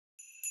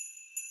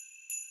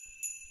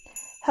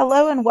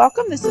Hello and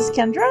welcome. This is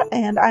Kendra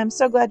and I'm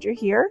so glad you're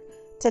here.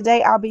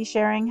 Today I'll be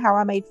sharing how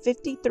I made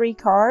 53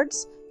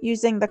 cards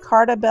using the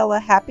Carta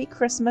Happy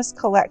Christmas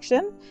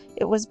collection.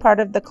 It was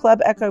part of the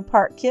Club Echo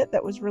Park kit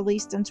that was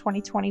released in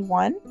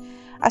 2021.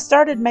 I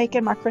started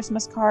making my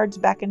Christmas cards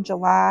back in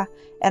July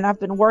and I've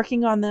been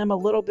working on them a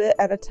little bit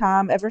at a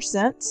time ever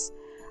since.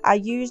 I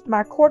used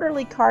my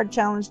quarterly card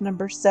challenge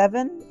number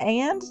 7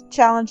 and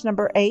challenge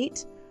number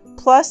 8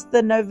 plus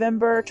the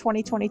November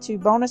 2022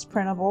 bonus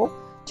printable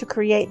to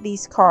create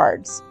these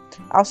cards.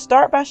 I'll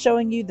start by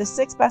showing you the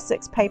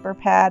 6x6 paper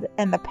pad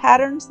and the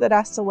patterns that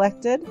I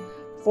selected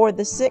for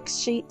the 6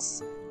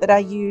 sheets that I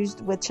used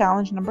with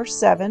challenge number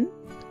 7.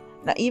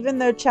 Now, even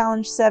though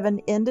challenge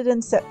 7 ended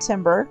in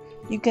September,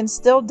 you can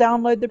still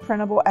download the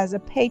printable as a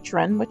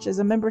patron, which is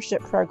a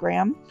membership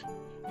program,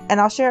 and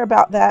I'll share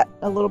about that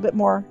a little bit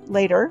more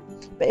later.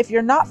 But if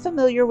you're not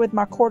familiar with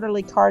my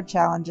quarterly card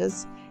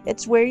challenges,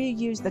 it's where you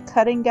use the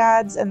cutting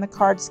guides and the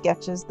card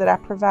sketches that I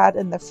provide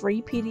in the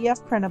free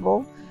PDF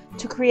printable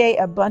to create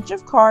a bunch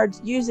of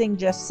cards using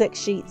just 6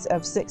 sheets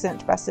of 6"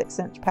 by 6"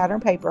 pattern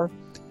paper,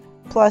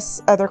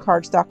 plus other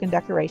cardstock and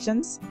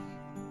decorations.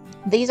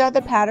 These are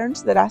the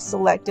patterns that I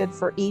selected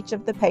for each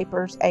of the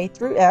papers A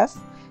through F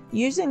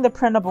using the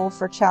printable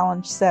for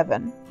challenge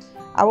 7.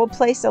 I will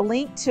place a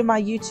link to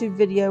my YouTube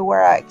video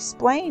where I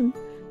explain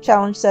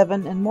challenge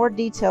 7 in more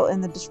detail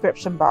in the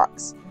description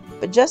box.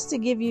 But just to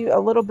give you a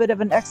little bit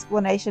of an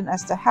explanation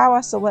as to how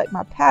I select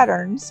my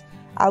patterns,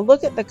 I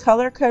look at the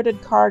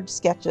color-coded card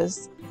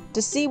sketches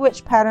to see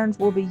which patterns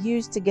will be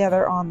used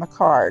together on the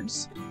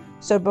cards.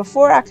 So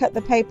before I cut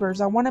the papers,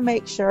 I want to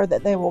make sure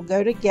that they will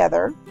go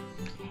together.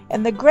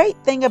 And the great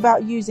thing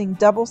about using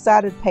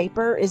double-sided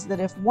paper is that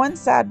if one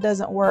side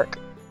doesn't work,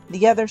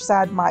 the other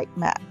side might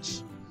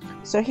match.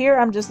 So here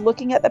I'm just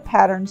looking at the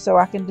patterns so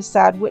I can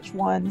decide which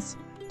ones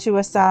to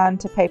assign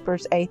to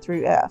papers A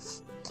through F.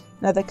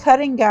 Now the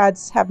cutting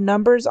guides have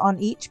numbers on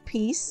each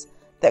piece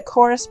that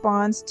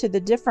corresponds to the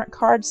different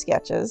card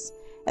sketches,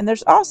 and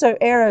there's also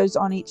arrows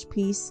on each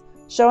piece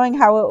showing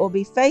how it will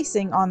be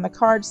facing on the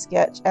card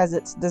sketch as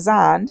it's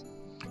designed,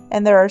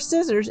 and there are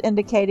scissors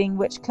indicating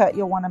which cut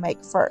you'll want to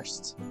make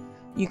first.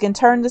 You can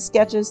turn the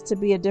sketches to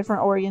be a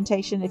different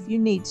orientation if you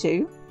need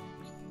to,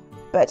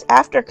 but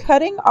after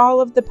cutting all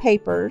of the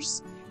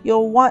papers,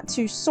 you'll want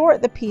to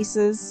sort the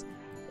pieces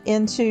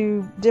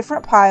into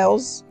different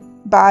piles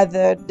by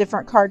the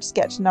different card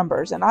sketch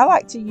numbers, and I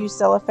like to use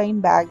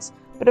cellophane bags,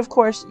 but of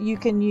course you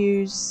can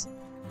use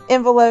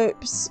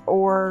envelopes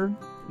or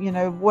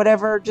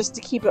whatever just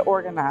to keep it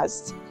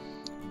organized.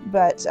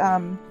 But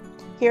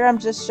here I'm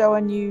just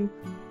showing you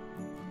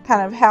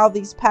kind of how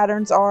these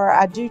patterns are.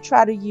 I do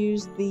try to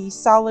use the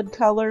solid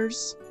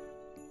colors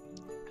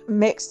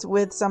mixed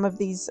with some of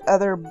these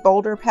other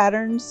bolder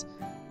patterns,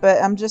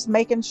 but I'm just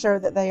making sure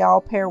that they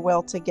all pair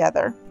well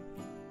together.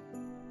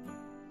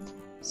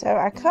 So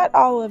I cut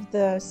all of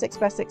the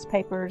 6x6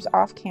 papers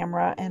off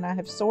camera and I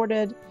have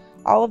sorted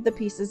all of the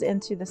pieces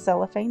into the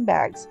cellophane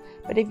bags.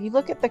 But if you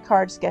look at the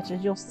card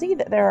sketches, you'll see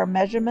that there are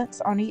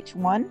measurements on each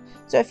one.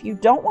 So if you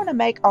don't want to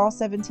make all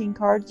 17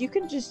 cards, you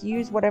can just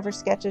use whatever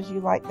sketches you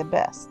like the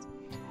best.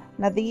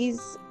 Now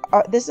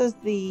this is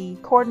the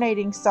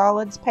coordinating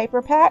solids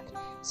paper pack.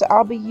 So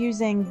I'll be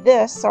using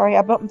this, sorry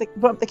I bumped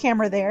the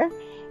camera there,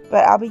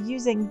 but I'll be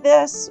using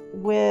this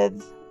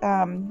with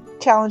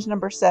challenge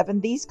number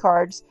 7, these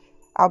cards.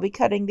 I'll be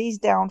cutting these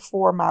down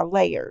for my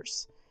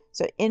layers.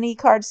 So any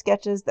card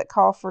sketches that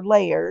call for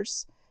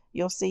layers,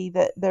 you'll see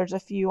that there's a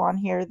few on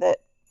here that,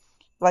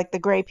 like the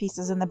gray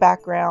pieces in the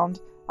background,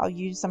 I'll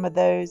use some of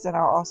those, and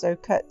I'll also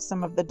cut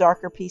some of the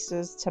darker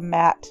pieces to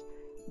mat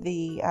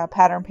the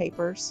pattern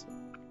papers.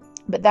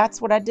 But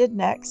that's what I did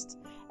next.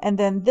 And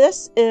then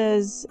this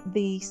is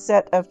the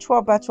set of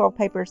 12x12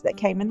 papers that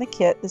came in the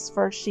kit. This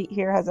first sheet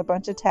here has a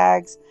bunch of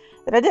tags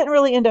that I didn't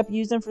really end up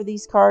using for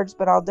these cards,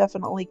 but I'll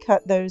definitely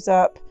cut those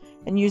up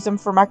and use them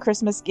for my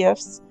Christmas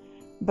gifts.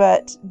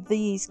 But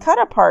these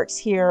cut-aparts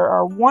here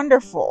are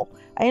wonderful.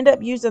 I end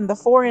up using the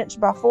 4"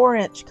 by 4"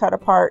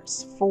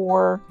 cut-aparts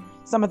for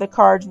some of the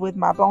cards with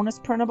my bonus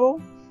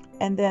printable.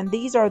 And then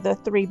these are the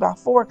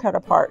 3x4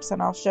 cut-aparts,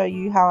 and I'll show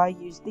you how I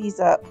use these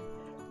up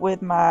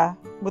with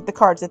the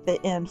cards at the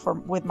end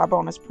with my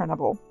bonus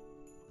printable.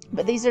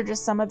 But these are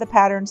just some of the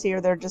patterns here.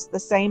 They're just the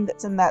same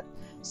that's in that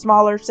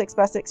smaller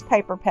 6x6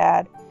 paper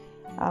pad.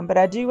 But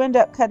I do end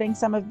up cutting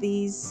some of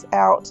these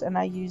out and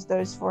I use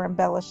those for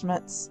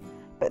embellishments.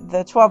 But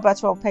the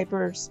 12x12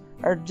 papers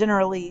are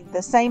generally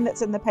the same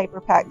that's in the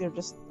paper pack. They're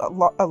just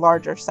a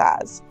larger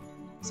size.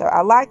 So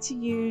I like to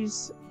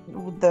use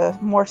the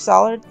more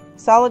solid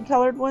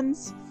colored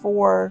ones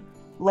for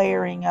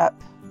layering up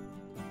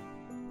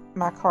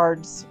my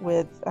cards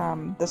with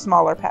the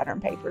smaller pattern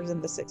papers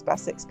in the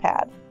 6x6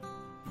 pad.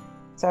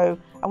 So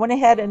I went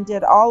ahead and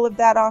did all of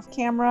that off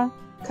camera,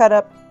 cut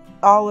up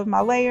all of my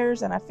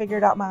layers, and I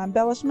figured out my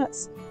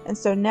embellishments. And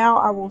so now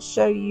I will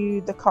show you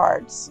the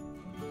cards.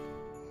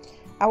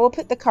 I will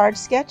put the card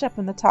sketch up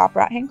in the top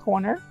right hand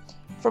corner.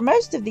 For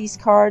most of these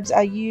cards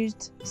I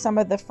used some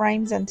of the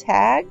frames and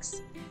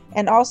tags,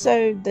 and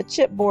also the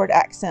chipboard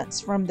accents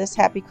from this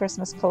Happy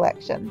Christmas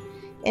collection.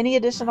 Any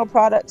additional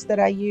products that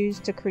I use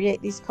to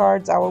create these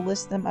cards, I will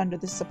list them under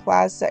the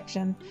supplies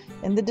section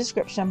in the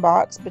description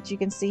box. But you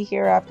can see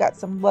here I've got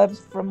some Love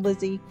from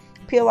Lizzie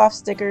peel off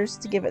stickers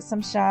to give it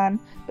some shine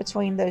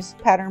between those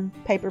pattern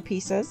paper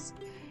pieces.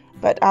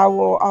 But I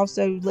will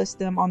also list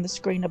them on the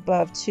screen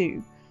above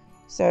too.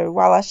 So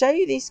while I show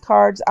you these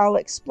cards, I'll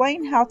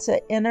explain how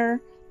to enter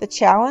the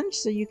challenge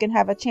so you can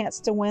have a chance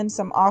to win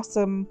some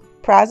awesome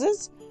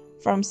prizes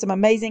from some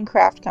amazing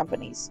craft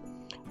companies.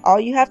 All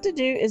you have to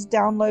do is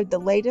download the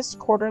latest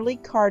quarterly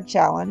card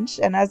challenge,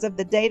 and as of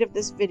the date of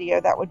this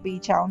video, that would be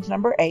challenge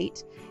number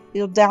 8.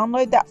 You'll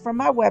download that from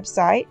my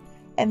website,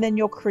 and then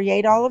you'll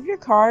create all of your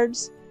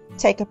cards,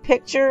 take a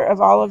picture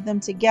of all of them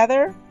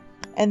together,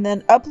 and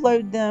then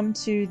upload them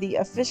to the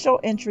official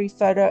entry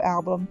photo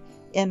album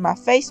in my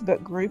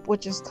Facebook group,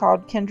 which is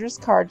called Kendra's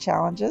Card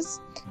Challenges.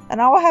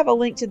 And I will have a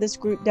link to this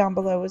group down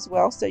below as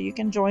well, so you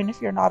can join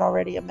if you're not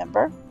already a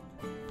member.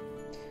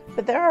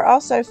 But there are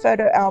also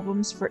photo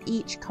albums for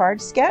each card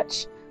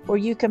sketch where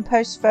you can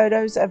post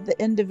photos of the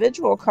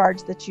individual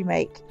cards that you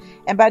make.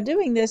 And by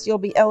doing this, you'll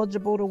be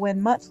eligible to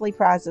win monthly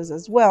prizes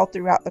as well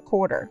throughout the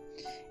quarter.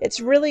 It's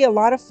really a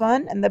lot of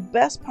fun, and the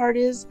best part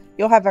is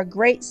you'll have a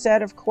great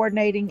set of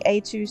coordinating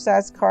A2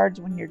 size cards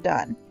when you're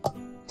done.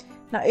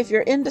 Now, if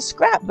you're into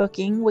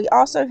scrapbooking, we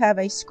also have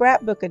a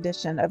scrapbook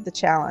edition of the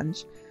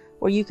challenge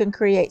where you can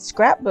create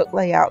scrapbook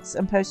layouts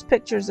and post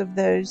pictures of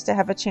those to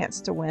have a chance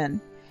to win.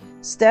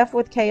 Steph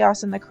with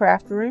Chaos in the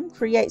Craft Room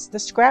creates the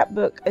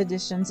scrapbook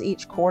editions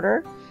each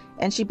quarter,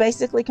 and she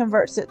basically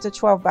converts it to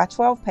 12 by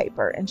 12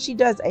 paper, and she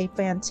does a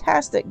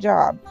fantastic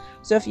job.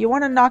 So if you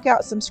want to knock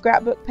out some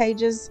scrapbook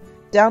pages,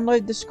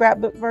 download the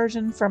scrapbook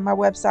version from my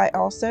website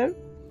also.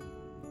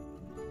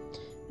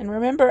 And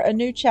remember, a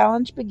new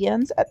challenge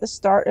begins at the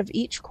start of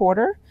each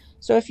quarter.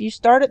 So if you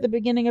start at the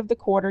beginning of the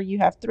quarter, you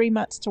have 3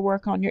 months to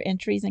work on your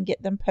entries and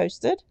get them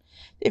posted.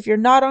 If you're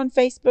not on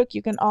Facebook,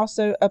 you can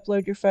also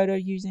upload your photo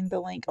using the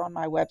link on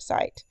my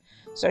website.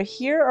 So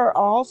here are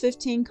all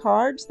 15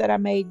 cards that I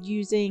made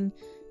using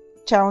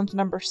challenge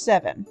number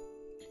 7.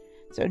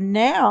 So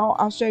now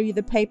I'll show you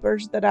the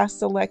papers that I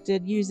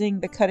selected using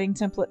the cutting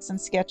templates and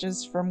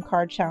sketches from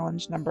card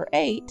challenge number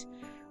 8,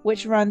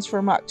 which runs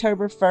from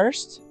October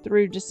 1st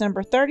through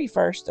December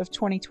 31st of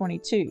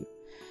 2022.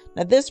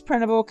 Now, this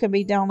printable can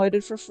be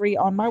downloaded for free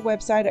on my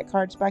website at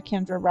Cards by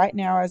Kendra right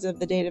now as of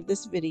the date of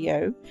this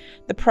video.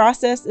 The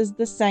process is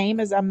the same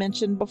as I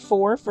mentioned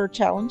before for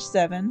Challenge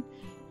 7,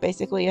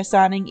 basically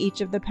assigning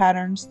each of the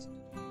patterns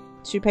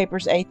to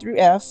papers A through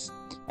F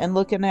and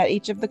looking at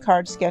each of the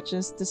card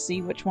sketches to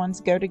see which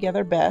ones go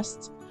together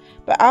best.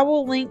 But I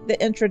will link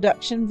the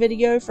introduction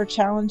video for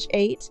Challenge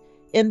 8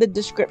 in the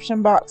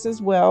description box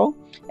as well,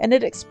 and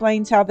it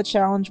explains how the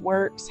challenge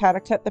works, how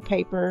to cut the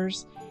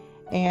papers,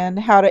 and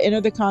how to enter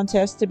the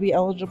contest to be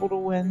eligible to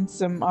win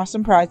some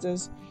awesome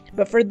prizes.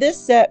 But for this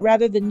set,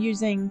 rather than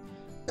using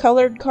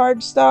colored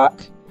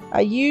cardstock,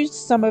 I used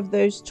some of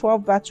those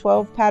 12 by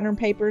 12 pattern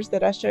papers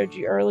that I showed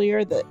you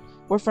earlier that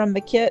were from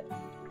the kit.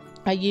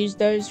 I used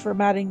those for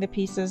matting the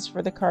pieces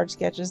for the card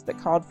sketches that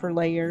called for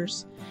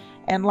layers.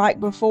 And like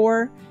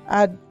before,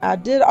 I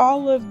did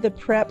all of the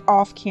prep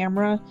off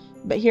camera,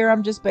 but here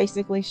I'm just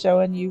basically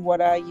showing you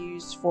what I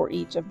used for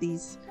each of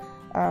these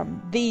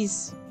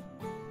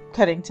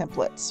cutting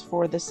templates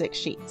for the 6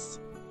 sheets.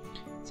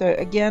 So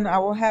again, I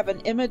will have an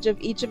image of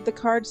each of the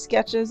card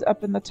sketches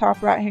up in the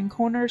top right hand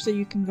corner so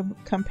you can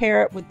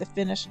compare it with the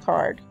finished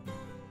card.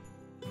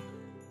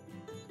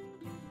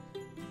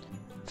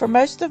 For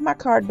most of my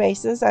card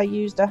bases, I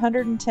used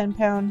 110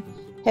 pound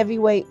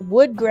heavyweight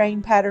wood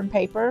grain pattern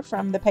paper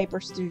from the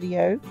Paper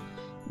Studio.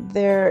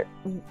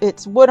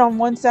 It's wood on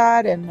one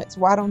side and it's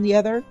white on the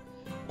other.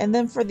 And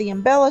then for the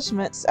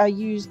embellishments, I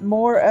used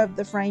more of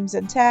the frames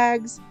and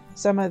tags,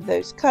 some of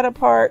those cut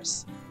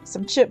aparts,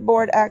 some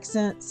chipboard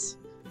accents,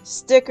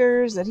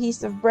 stickers,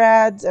 adhesive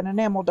brads, and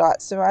enamel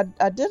dots. So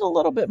I did a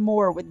little bit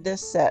more with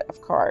this set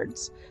of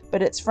cards,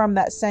 but it's from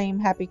that same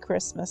Happy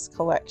Christmas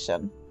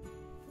collection.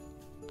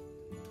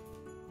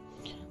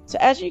 So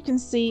as you can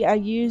see, I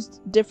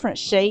used different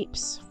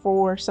shapes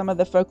for some of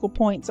the focal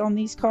points on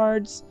these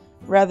cards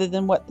rather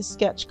than what the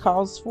sketch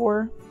calls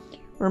for.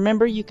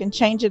 Remember, you can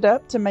change it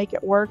up to make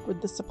it work with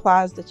the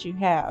supplies that you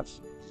have.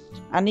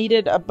 I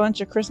needed a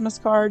bunch of Christmas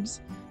cards,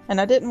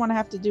 and I didn't want to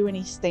have to do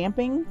any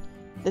stamping.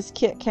 This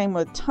kit came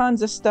with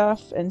tons of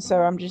stuff, and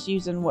so I'm just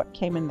using what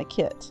came in the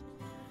kit.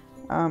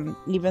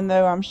 Even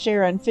though I'm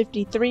sharing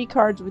 53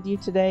 cards with you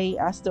today,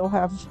 I still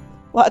have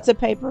lots of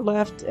paper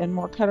left and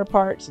more cut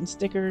aparts and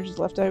stickers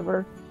left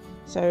over,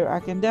 so I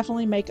can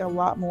definitely make a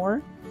lot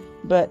more,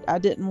 but I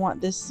didn't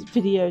want this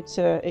video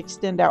to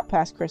extend out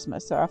past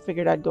Christmas, so I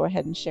figured I'd go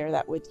ahead and share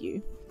that with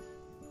you.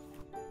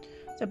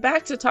 So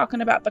back to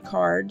talking about the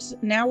cards.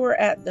 Now we're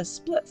at the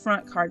split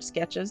front card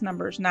sketches,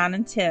 numbers 9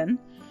 and 10.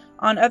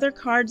 On other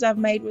cards I've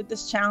made with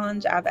this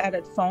challenge, I've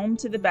added foam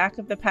to the back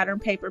of the pattern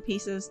paper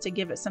pieces to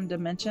give it some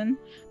dimension,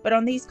 but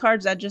on these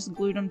cards I just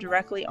glued them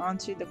directly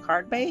onto the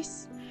card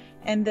base.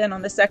 And then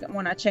on the second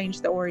one I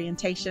changed the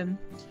orientation.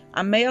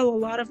 I mail a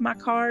lot of my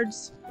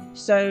cards,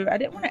 so I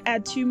didn't want to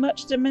add too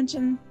much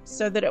dimension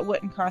so that it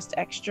wouldn't cost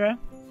extra.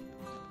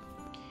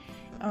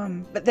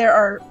 But there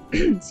are,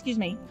 excuse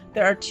me,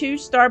 there are 2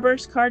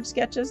 Starburst card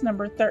sketches,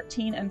 number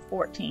 13 and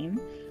 14.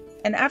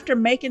 And after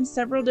making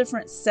several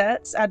different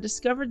sets, I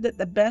discovered that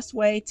the best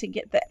way to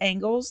get the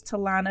angles to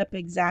line up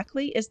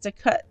exactly is to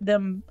cut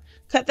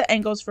the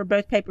angles for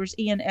both papers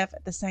E and F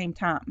at the same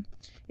time.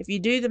 If you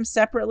do them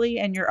separately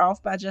and you're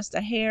off by just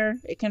a hair,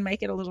 it can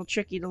make it a little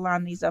tricky to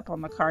line these up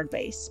on the card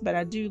base. But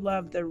I do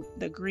love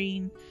the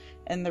green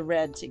and the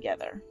red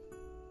together.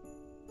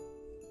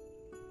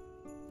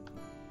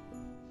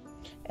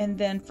 And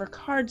then for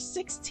card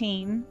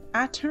 16,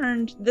 I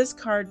turned this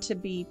card to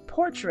be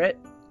portrait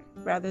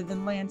rather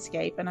than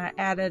landscape, and I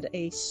added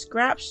a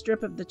scrap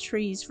strip of the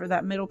trees for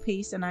that middle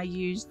piece, and I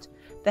used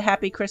the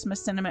Happy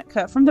Christmas sentiment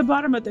cut from the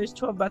bottom of those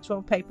 12 by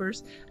 12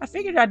 papers. I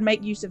figured I'd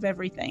make use of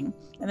everything.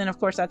 And then of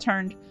course I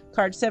turned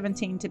card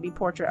 17 to be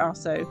portrait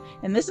also.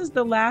 And this is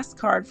the last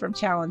card from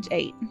Challenge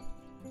 8.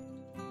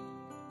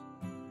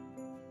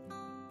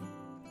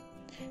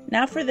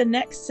 Now for the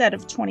next set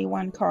of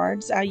 21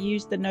 cards, I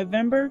used the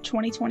November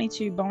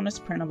 2022 Bonus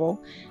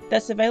Printable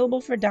that's available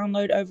for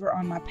download over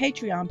on my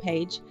Patreon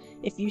page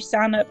if you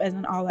sign up as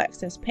an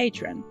all-access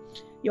patron.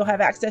 You'll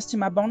have access to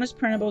my bonus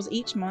printables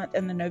each month,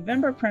 and the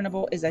November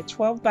printable is a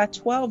 12 by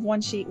 12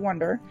 one-sheet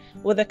wonder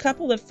with a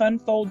couple of fun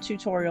fold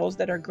tutorials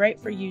that are great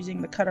for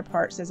using the cutter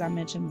parts as I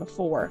mentioned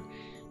before.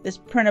 This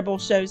printable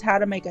shows how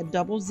to make a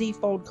double Z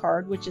fold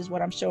card, which is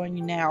what I'm showing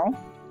you now.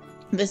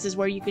 This is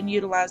where you can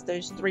utilize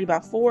those 3 by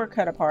 4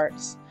 cut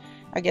aparts.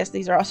 I guess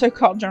these are also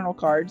called journal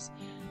cards.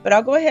 But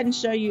I'll go ahead and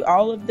show you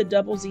all of the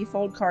double Z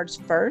fold cards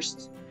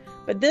first.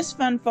 But this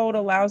fun fold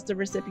allows the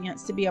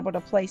recipients to be able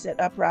to place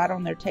it upright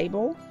on their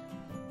table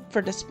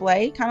for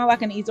display, kind of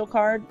like an easel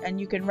card, and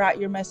you can write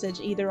your message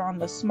either on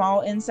the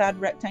small inside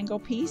rectangle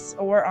piece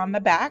or on the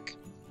back.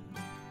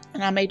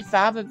 And I made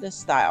 5 of this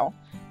style,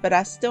 but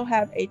I still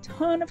have a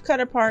ton of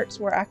cut aparts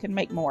where I can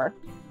make more.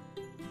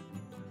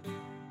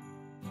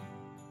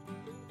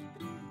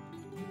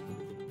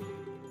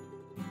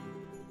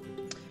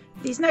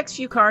 These next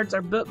few cards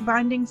are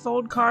bookbinding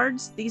fold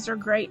cards. These are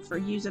great for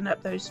using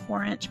up those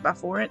 4" by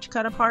 4"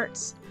 cut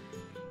aparts.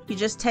 You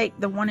just take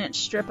the 1"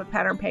 strip of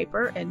pattern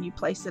paper and you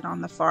place it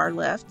on the far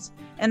left.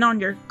 And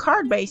on your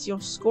card base, you'll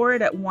score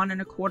it at 1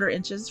 1/4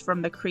 inches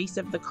from the crease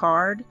of the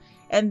card.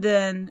 And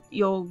then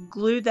you'll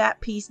glue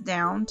that piece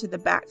down to the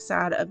back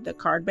side of the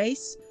card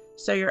base.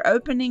 So your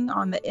opening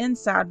on the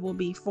inside will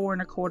be 4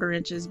 1/4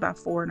 inches by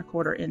 4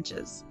 1/4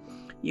 inches.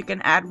 You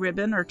can add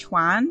ribbon or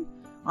twine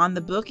on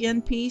the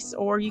bookend piece,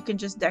 or you can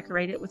just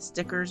decorate it with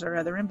stickers or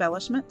other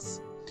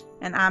embellishments.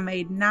 And I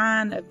made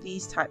 9 of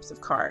these types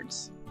of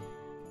cards.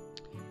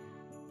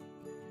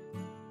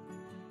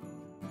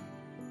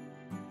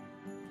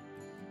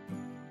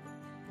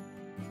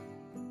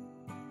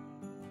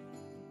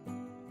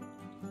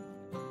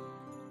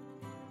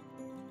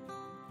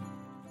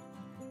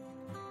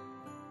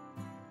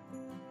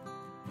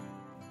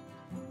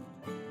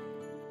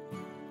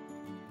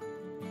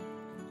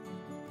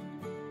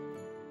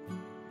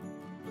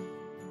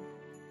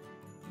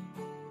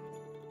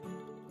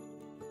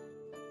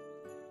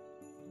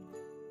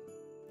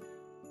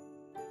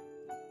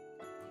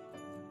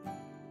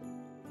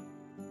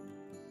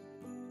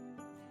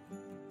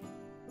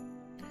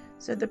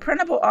 So the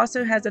printable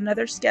also has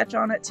another sketch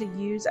on it to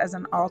use as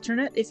an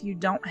alternate if you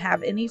don't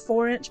have any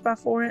 4" by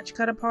 4"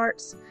 cut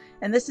aparts.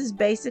 And this is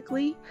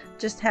basically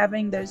just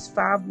having those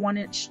 5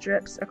 1"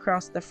 strips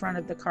across the front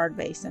of the card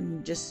base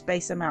and just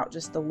space them out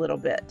just a little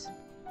bit.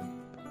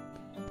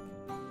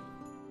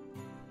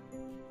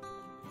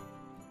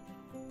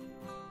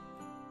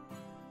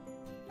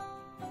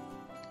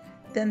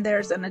 Then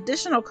there's an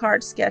additional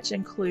card sketch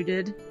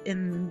included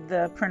in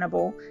the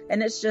printable,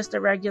 and it's just a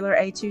regular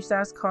A2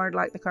 size card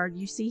like the card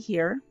you see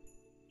here.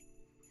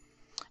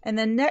 And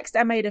then next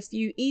I made a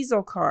few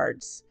easel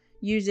cards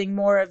using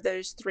more of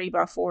those 3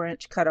 by 4"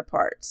 cut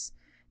aparts.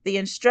 The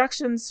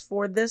instructions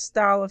for this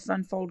style of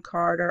fun fold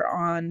card are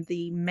on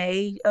the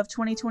May of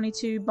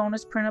 2022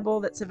 bonus printable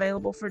that's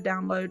available for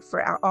download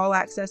for all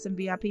access and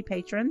VIP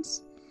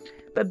patrons.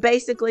 But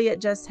basically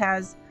it just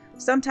has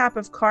some type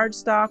of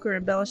cardstock or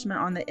embellishment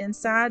on the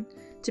inside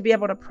to be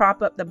able to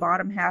prop up the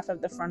bottom half of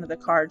the front of the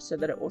card so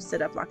that it will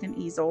sit up like an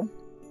easel.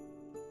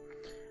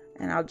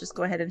 And I'll just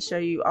go ahead and show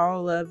you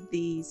all of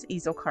these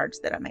easel cards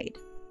that I made.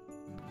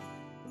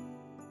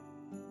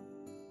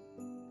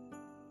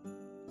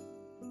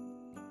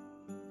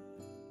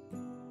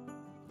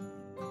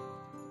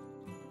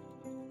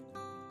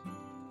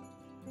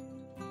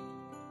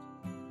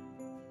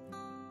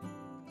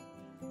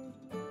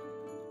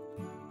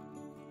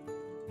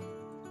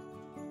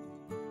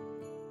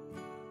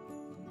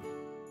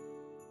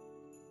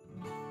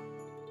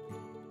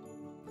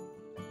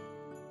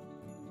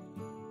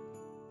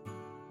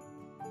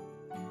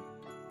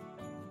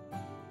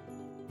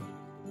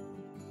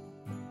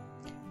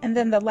 And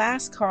then the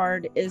last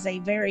card is a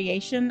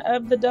variation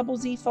of the double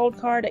Z fold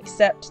card,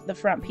 except the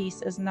front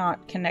piece is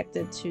not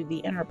connected to the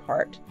inner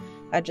part.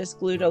 I just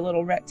glued a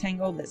little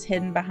rectangle that's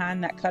hidden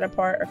behind that cut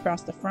apart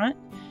across the front,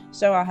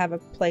 so I'll have a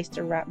place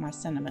to wrap my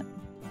sentiment.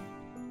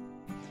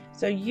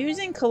 So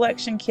using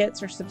collection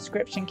kits or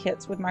subscription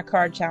kits with my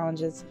card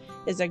challenges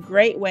is a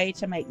great way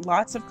to make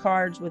lots of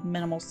cards with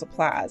minimal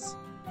supplies.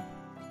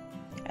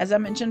 As I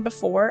mentioned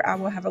before, I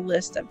will have a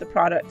list of the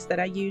products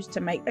that I use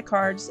to make the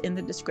cards in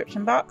the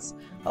description box,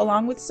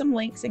 along with some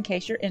links in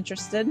case you're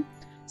interested.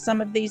 Some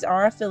of these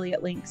are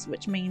affiliate links,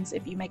 which means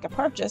if you make a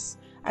purchase,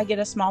 I get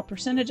a small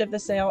percentage of the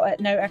sale at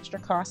no extra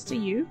cost to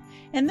you,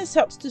 and this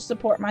helps to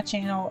support my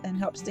channel and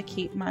helps to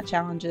keep my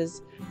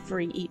challenges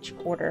free each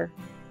quarter.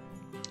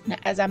 Now,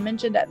 as I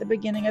mentioned at the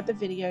beginning of the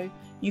video,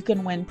 you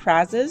can win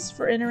prizes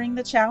for entering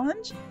the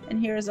challenge, and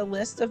here is a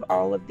list of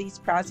all of these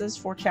prizes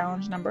for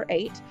challenge number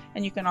 8,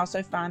 and you can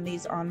also find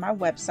these on my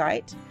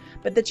website.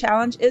 But the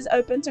challenge is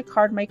open to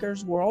card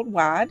makers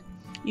worldwide.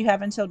 You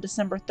have until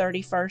December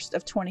 31st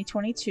of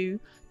 2022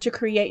 to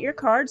create your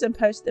cards and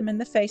post them in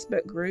the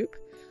Facebook group.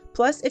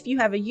 Plus, if you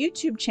have a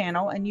YouTube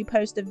channel and you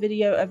post a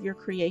video of your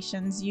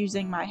creations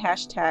using my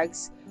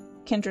hashtags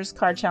Kendra's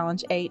Card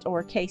Challenge 8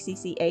 or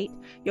KCC8,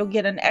 you'll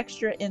get an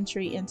extra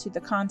entry into the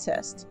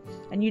contest.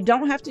 And you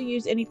don't have to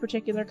use any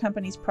particular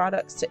company's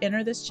products to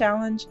enter this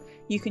challenge.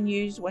 You can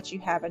use what you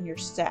have in your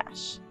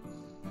stash.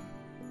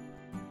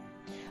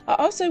 I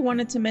also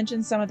wanted to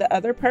mention some of the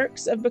other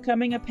perks of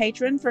becoming a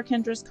patron for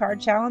Kendra's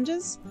Card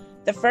Challenges.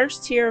 The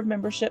first tier of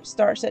membership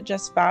starts at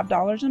just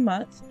 $5 a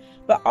month,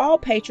 but all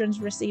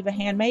patrons receive a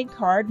handmade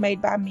card made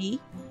by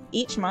me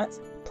each month,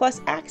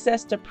 plus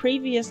access to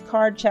previous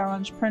card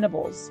challenge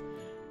printables,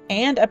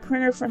 and a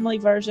printer-friendly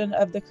version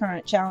of the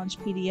current challenge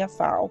PDF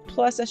file,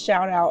 plus a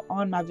shout out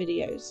on my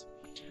videos.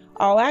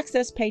 All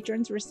access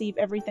patrons receive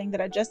everything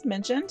that I just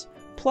mentioned,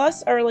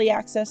 plus early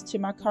access to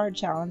my card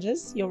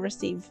challenges. You'll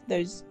receive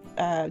those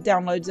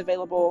downloads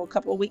available a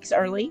couple of weeks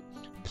early,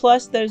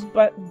 plus those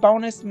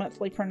bonus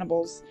monthly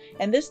printables.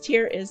 And this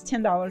tier is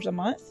 $10 a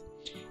month.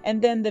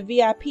 And then the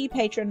VIP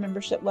patron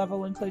membership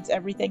level includes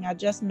everything I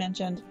just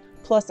mentioned,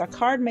 plus a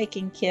card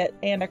making kit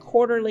and a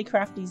quarterly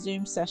crafty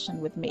Zoom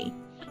session with me.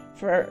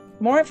 For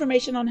more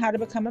information on how to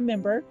become a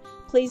member,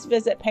 please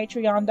visit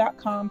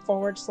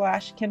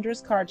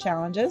patreon.com/Kendra's Card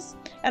Challenges,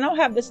 and I'll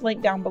have this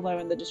link down below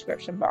in the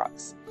description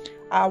box.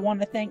 I want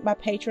to thank my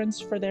patrons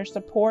for their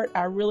support.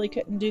 I really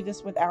couldn't do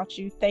this without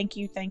you. Thank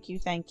you, thank you,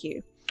 thank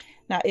you.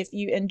 Now, if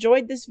you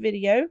enjoyed this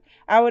video,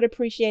 I would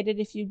appreciate it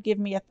if you'd give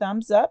me a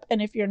thumbs up,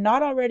 and if you're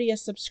not already a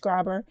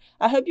subscriber,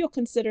 I hope you'll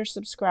consider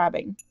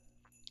subscribing.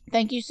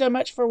 Thank you so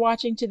much for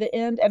watching to the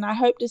end, and I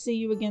hope to see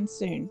you again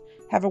soon.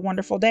 Have a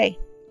wonderful day.